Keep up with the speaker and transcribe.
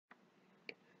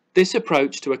This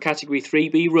approach to a Category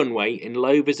 3B runway in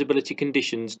low visibility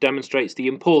conditions demonstrates the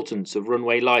importance of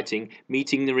runway lighting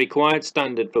meeting the required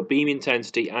standard for beam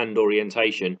intensity and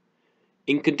orientation.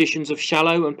 In conditions of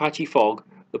shallow and patchy fog,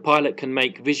 the pilot can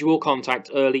make visual contact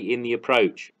early in the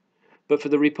approach. But for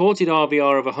the reported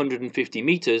RVR of 150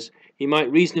 meters, he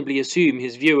might reasonably assume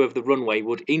his view of the runway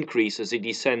would increase as he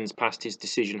descends past his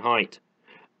decision height.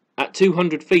 At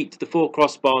 200 feet, the four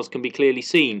crossbars can be clearly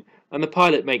seen, and the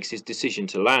pilot makes his decision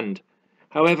to land.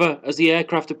 However, as the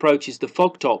aircraft approaches the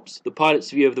fog tops, the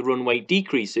pilot's view of the runway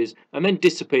decreases and then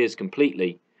disappears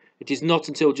completely. It is not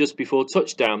until just before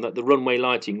touchdown that the runway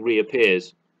lighting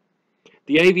reappears.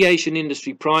 The aviation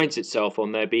industry prides itself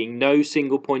on there being no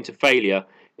single point of failure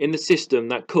in the system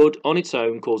that could, on its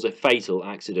own, cause a fatal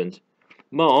accident.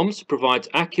 MARMS provides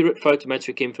accurate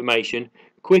photometric information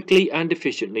quickly and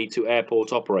efficiently to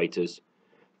airport operators.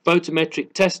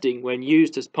 Photometric testing, when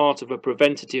used as part of a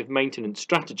preventative maintenance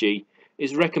strategy,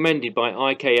 is recommended by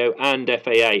ICAO and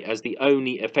FAA as the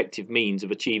only effective means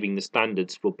of achieving the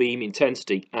standards for beam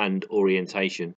intensity and orientation.